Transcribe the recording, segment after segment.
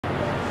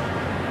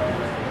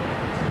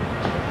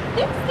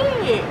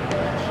it?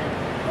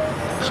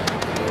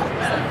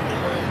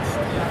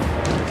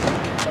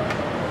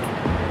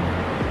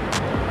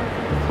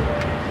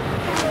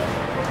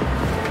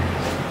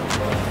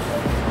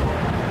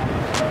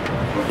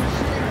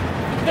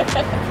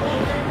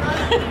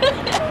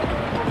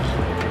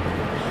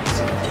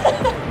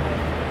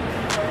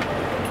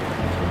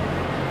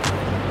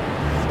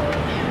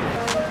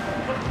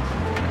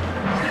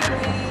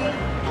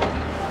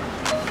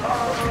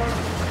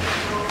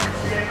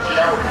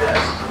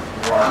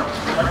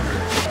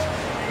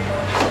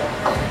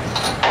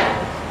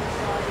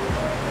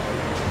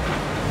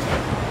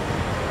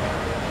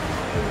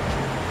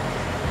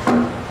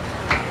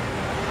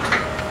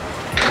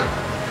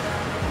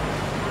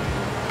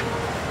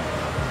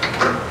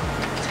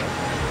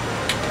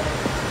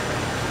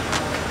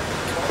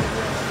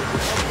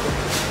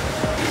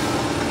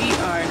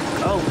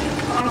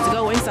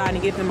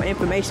 And give them my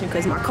information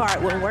because my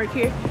card wouldn't work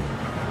here.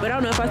 But I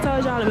don't know if I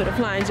told y'all I'm at a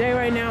Flying J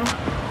right now.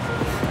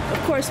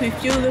 Of course we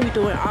fueling, we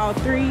doing all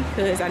three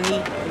because I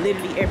need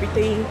literally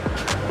everything. I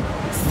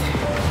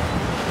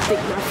think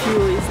my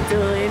fuel is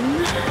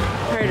done.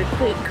 Heard it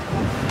click.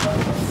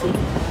 Let's see.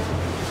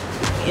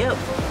 Yep,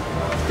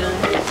 it's done.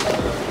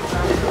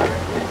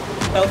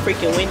 So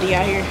freaking windy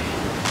out here.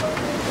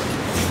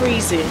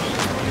 Freezing.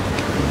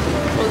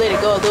 We'll let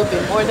it go a little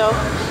bit more though.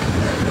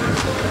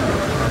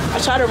 I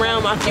try to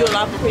round my fuel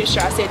off. I'm pretty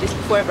sure I said this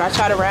before, but I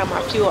try to round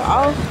my fuel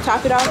off,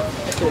 top it off.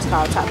 That's what it's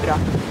called, top it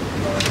off.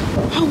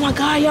 Oh my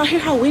God, y'all hear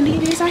how windy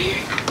it is out here?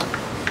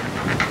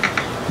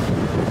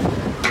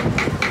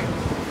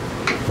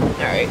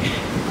 All right,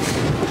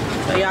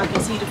 so y'all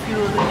can see the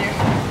fuel in there.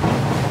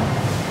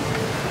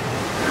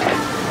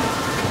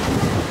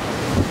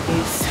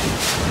 It's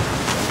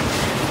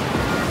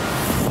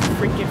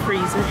freaking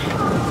freezing.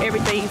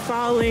 Everything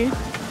falling.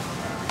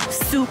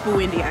 Super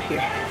windy out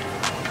here.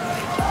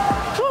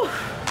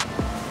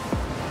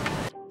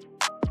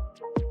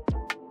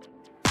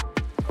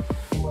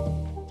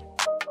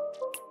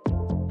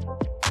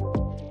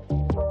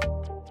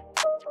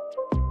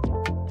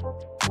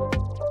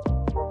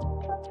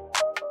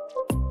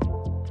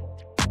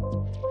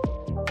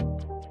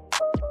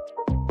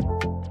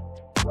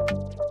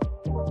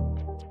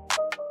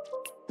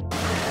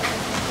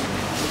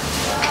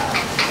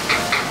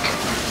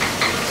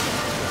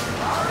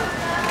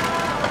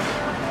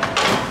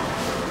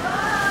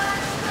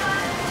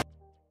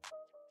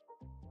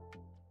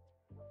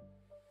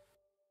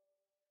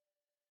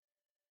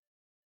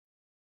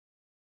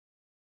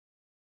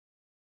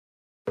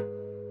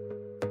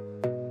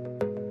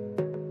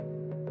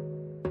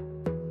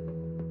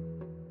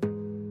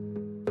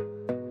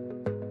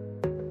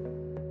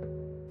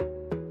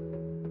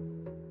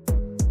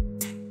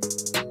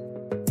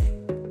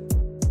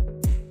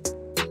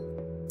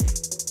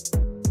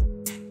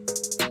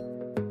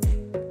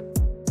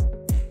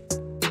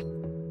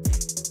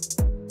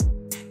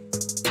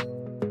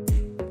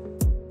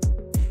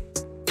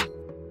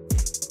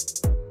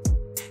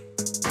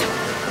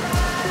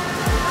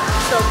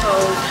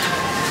 Cold.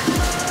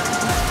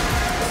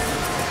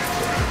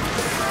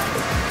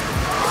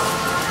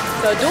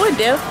 So doing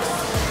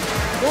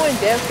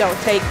depth don't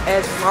take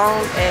as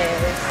long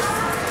as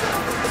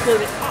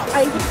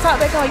I put the top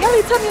back on. Y'all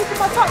need to tell me to put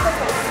my top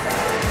back on.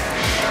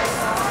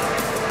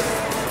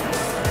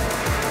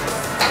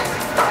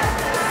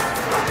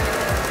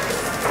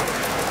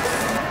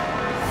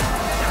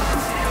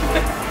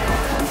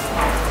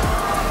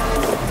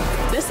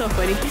 That's so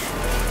funny.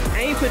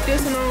 I ain't put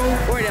this one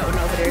on or that one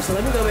over there, so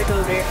let me go back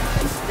over there.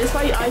 This is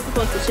why you're always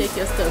supposed to check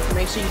your stuff to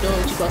make sure you're doing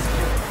what you're supposed to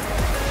do.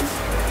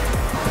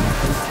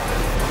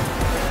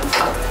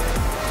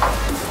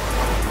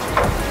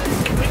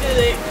 We did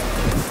it.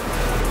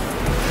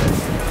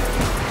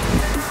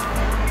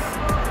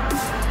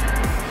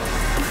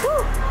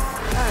 Woo!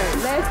 Alright,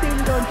 last thing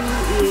we're gonna do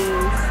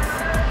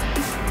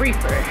is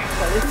reefer.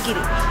 So let's get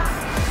it.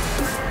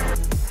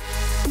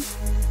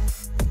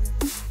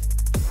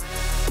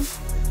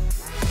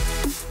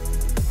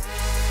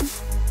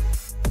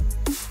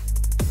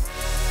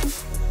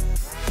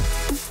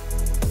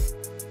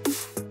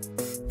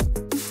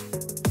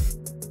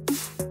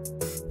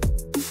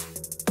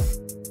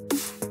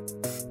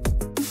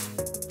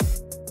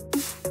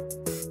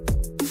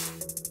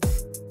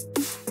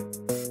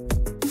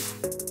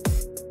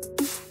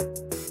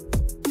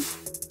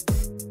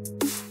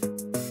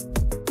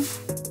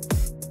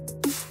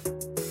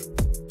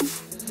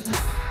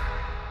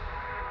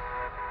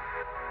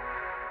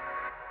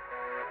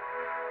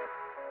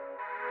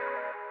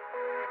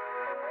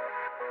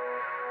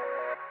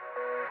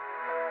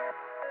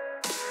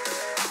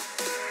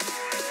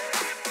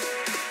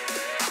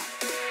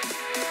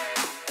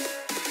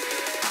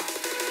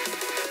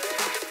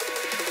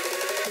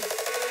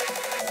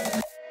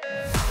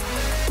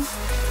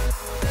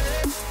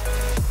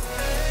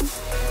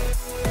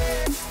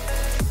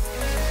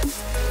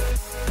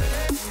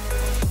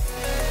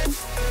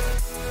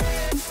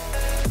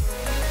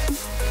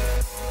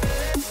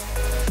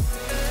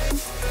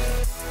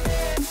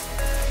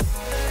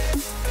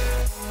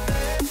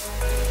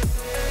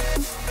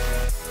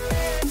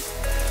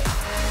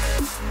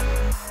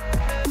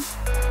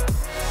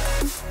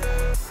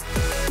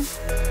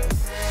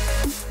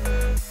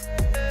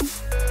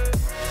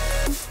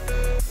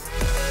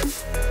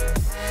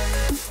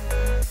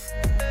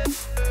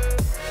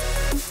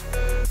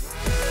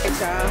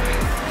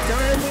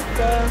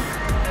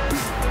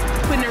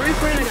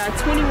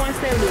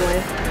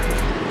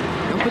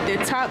 $21.71. Gonna put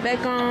that top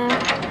back on.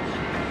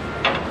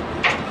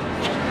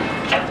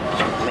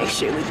 Make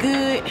sure we're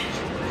good.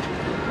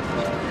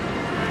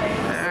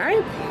 All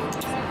right,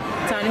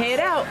 time to head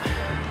out.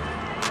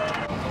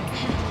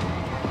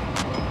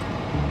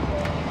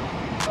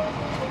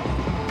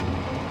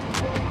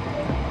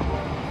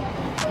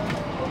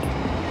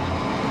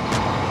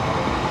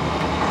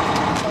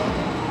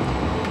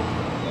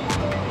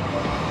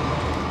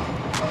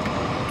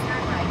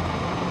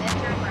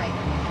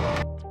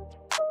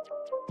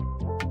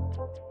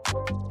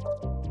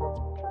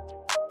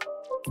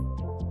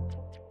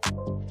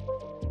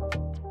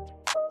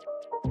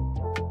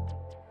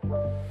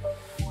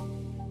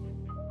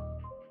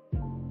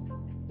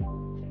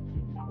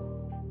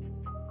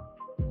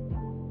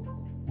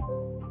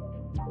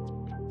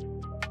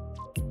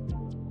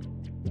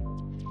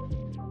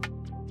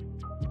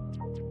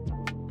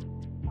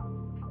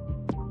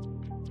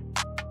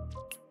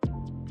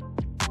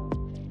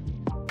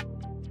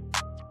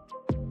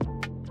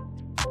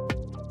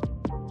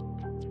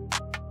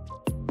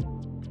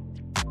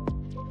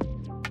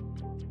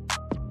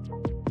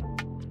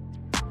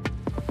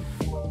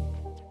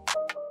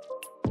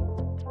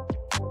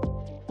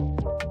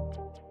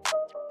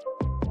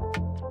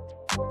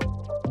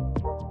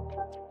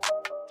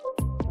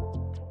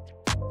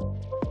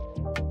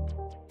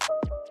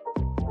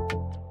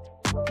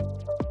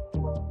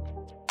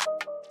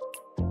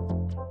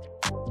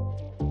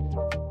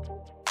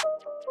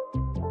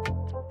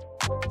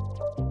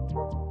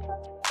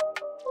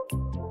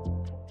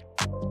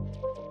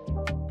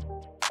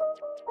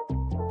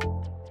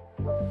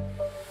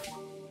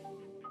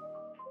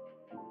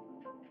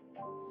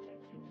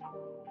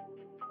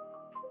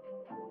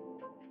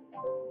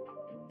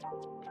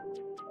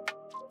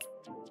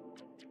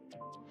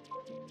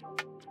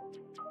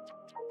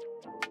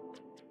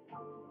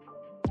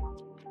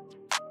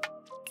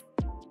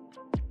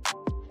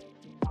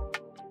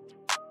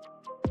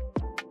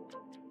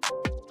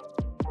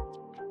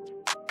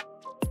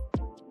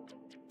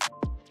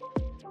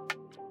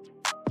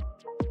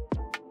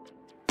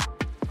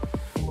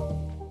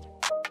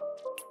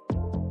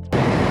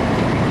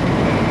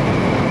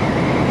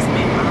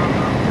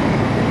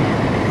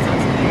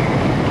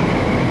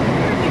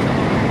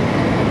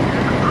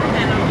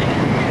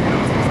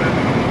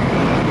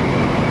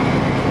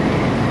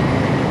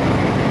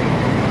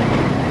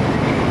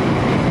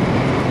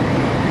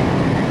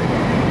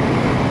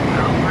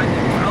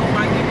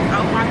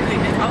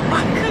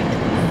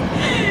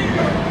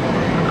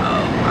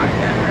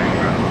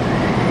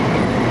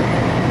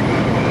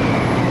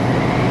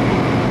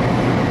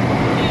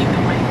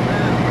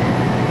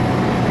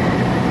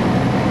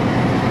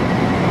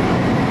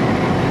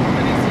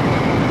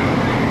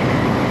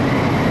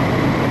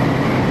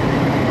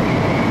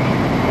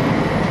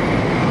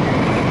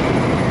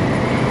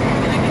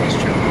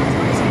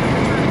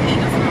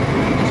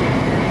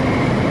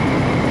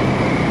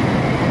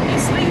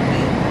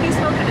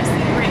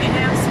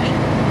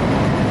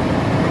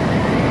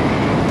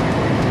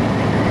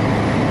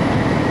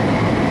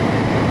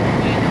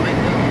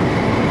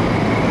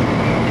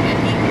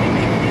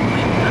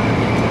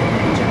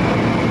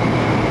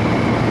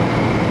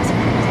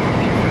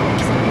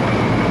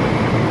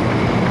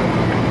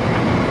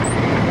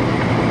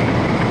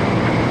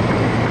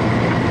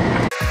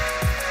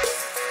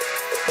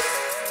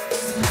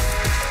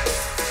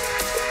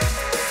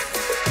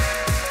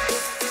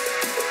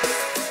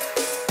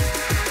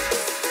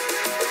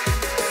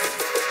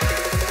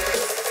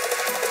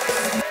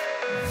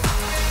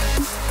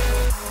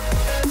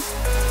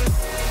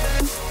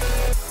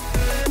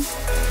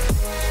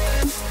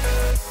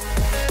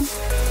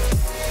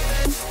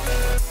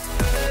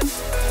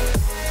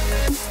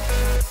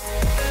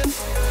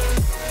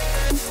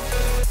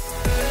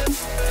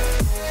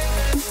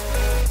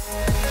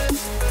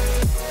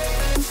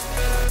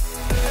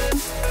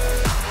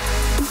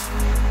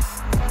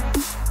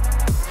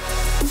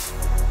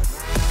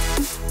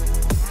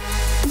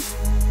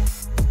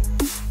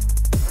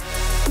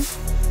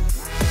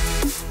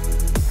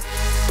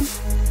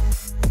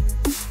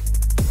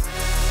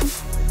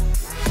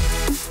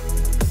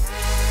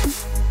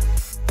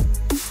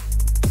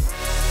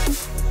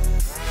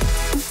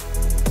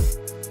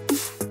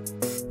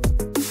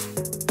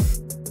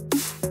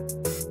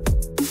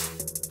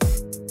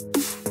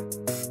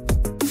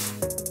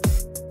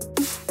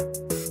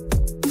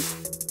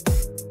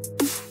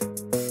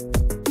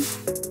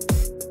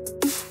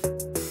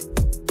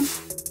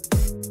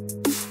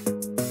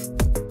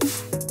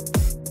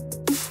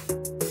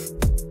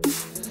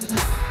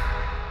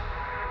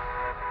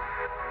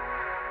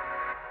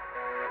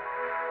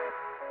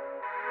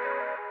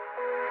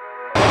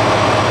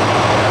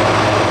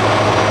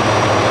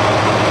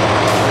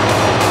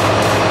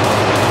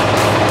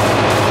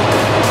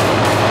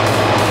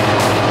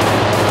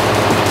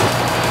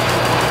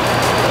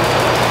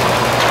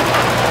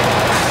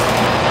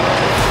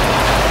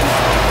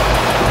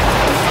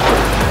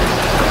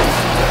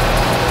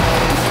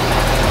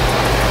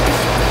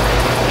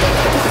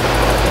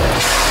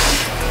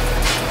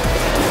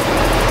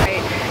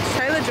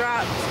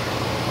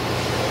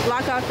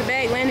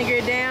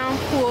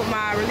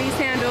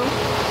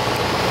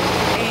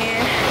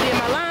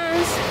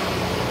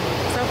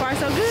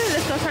 far so good.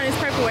 Let's go turn this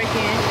paperwork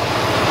in.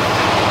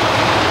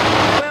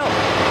 Well,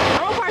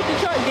 I'm gonna park the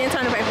truck then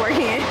turn the paperwork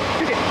in.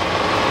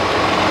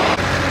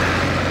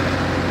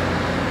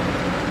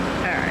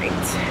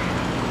 Alright.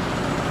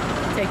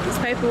 Take this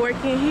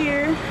paperwork in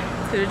here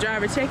to the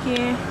driver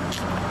check-in.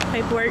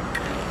 Paperwork.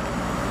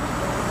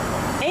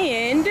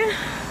 And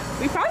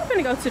we probably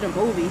gonna go to the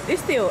movies.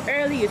 It's still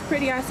early, it's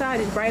pretty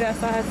outside, it's bright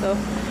outside, so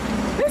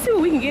let's see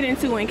what we can get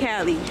into in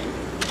Cali.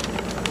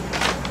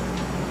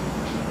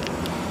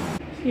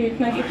 Here,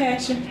 can I get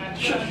passion?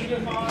 Sure.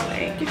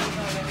 Thank you.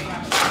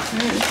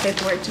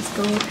 Paperwork just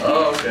go.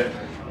 Oh, okay.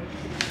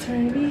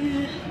 Turn it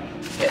in.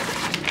 Yeah.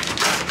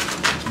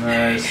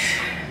 Nice.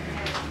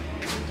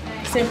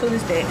 Simple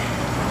as that.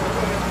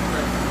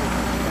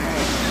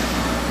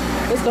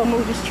 Alright. Let's go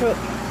move this truck.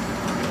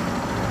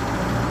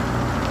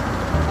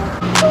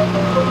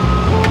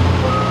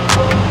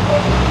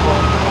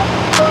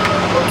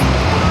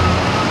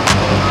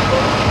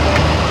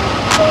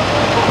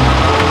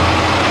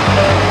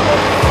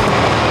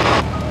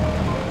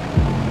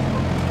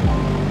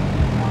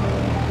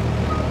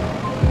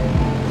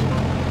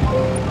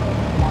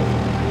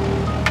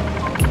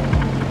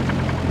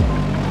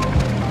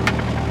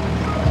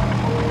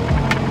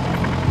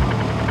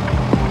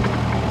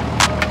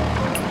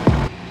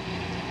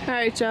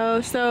 Alright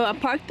y'all, so I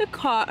parked the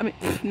car,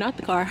 not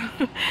the car.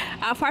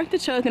 I parked the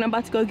truck and I'm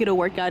about to go get a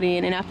workout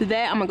in, and after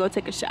that I'm gonna go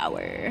take a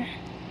shower.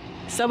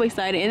 So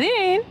excited.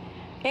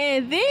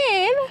 And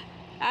then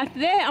after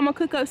that I'm gonna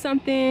cook up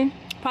something,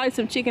 probably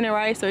some chicken and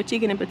rice or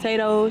chicken and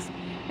potatoes,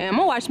 and I'm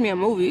gonna watch me a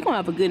movie. We're gonna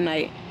have a good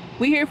night.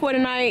 We here for the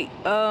night.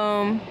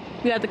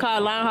 We have to call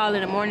Line Haul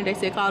in the morning. They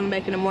said call them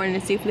back in the morning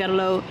and see if we got a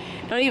load.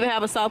 Don't even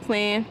have a soft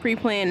plan,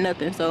 pre-planned,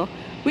 nothing. So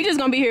we just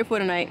gonna be here for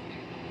the night.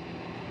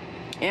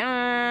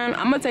 And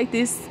I'm gonna take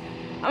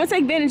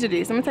advantage of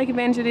this. I'm gonna take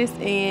advantage of this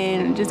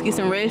and just get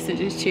some rest and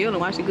just chill and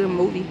watch a good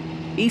movie.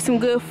 Eat some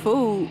good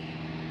food.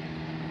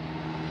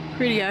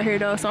 Pretty out here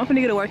though, so I'm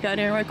gonna get a workout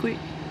in right quick.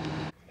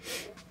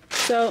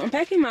 So I'm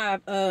packing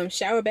my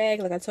shower bag,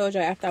 like I told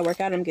y'all. After I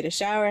work out, I'm gonna get a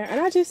shower, and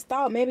I just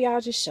thought maybe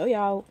I'll just show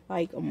y'all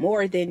like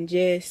more than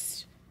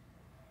just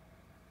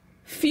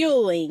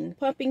fueling,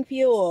 pumping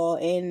fuel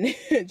and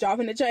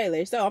dropping the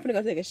trailer. So I'm gonna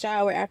go take a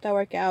shower after I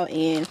work out,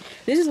 and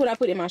this is what I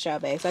put in my shower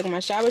bag. So I got my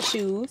shower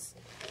shoes,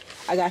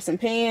 I got some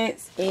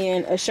pants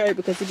and a shirt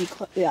because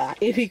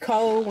it'd be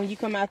cold when you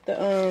come out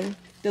the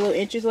little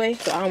entranceway,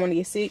 so I don't want to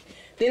get sick.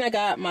 Then I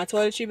got my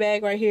toiletry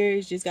bag right here.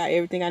 It's just got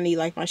everything I need,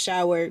 like my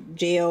shower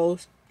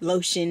gels,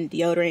 lotion,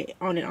 deodorant,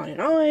 on and on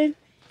and on.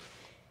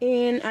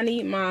 And I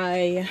need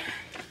my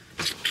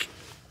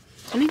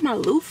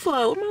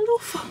loofah. Where's my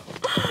loofah?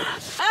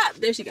 Ah,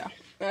 there she go.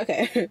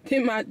 Okay.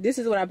 This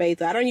is what I bathe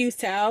with. I don't use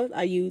towels.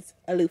 I use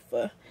a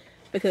loofah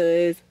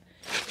because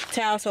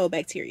towels hold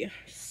bacteria.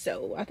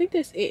 So I think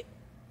that's it.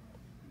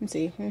 Let me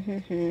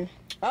see.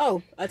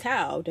 Oh, a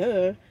towel.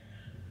 Duh.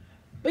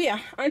 But yeah,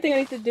 only thing I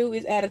need to do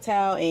is add a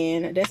towel,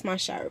 and that's my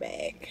shower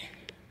bag.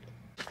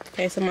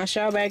 Okay, so my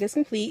shower bag is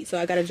complete. So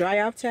I got a dry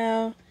off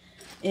towel,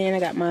 and I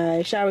got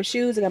my shower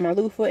shoes, I got my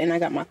loofah, and I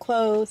got my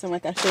clothes. And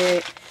like I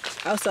said,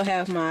 I also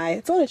have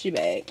my toiletry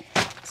bag.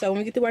 So when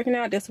we get to working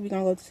out, that's what we're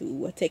gonna go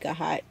to, take a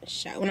hot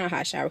shower. Well, not a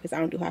hot shower, because I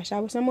don't do hot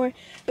showers no more,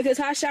 because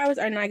hot showers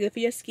are not good for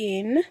your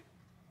skin.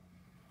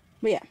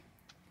 But yeah,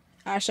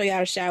 I'll show y'all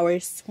the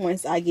showers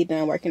once I get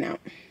done working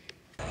out.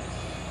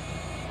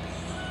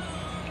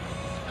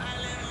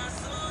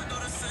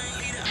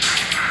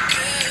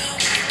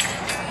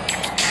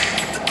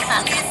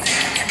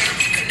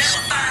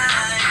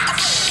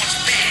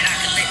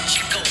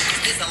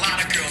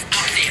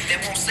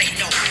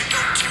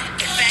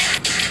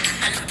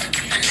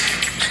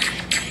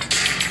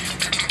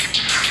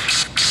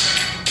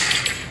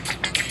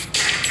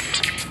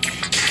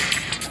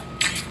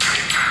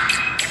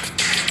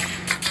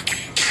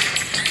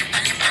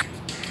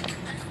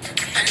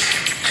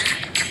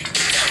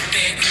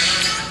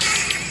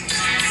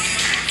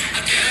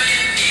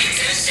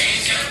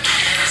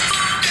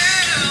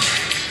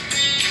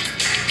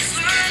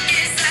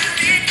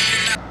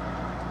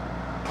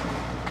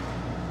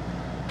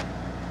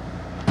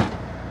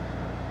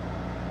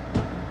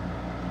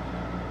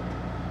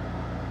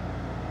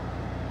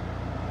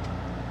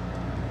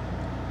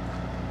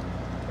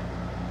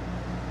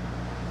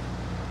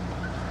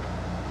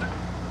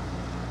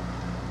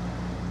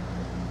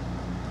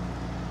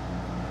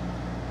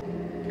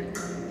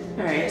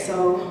 Alright,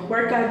 so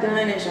workout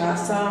done as y'all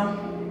saw,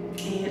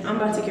 and I'm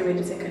about to get ready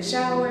to take a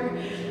shower.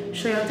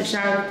 Show you what the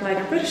shower look like.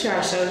 I'm pretty sure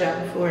I showed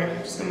y'all before.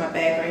 Just got my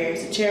bag right here.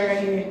 It's a chair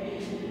right here,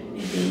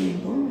 and then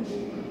boom,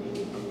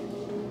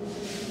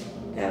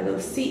 got a little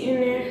seat in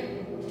there.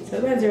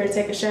 So we're about to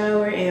take a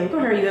shower, and we're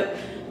gonna hurry up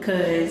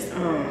because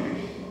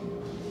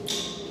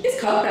it's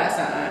cold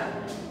outside.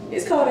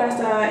 It's cold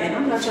outside, and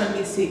I'm not trying to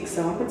get sick,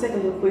 so I'm gonna take a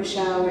little quick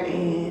shower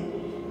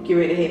and get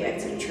ready to head back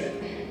to the truck.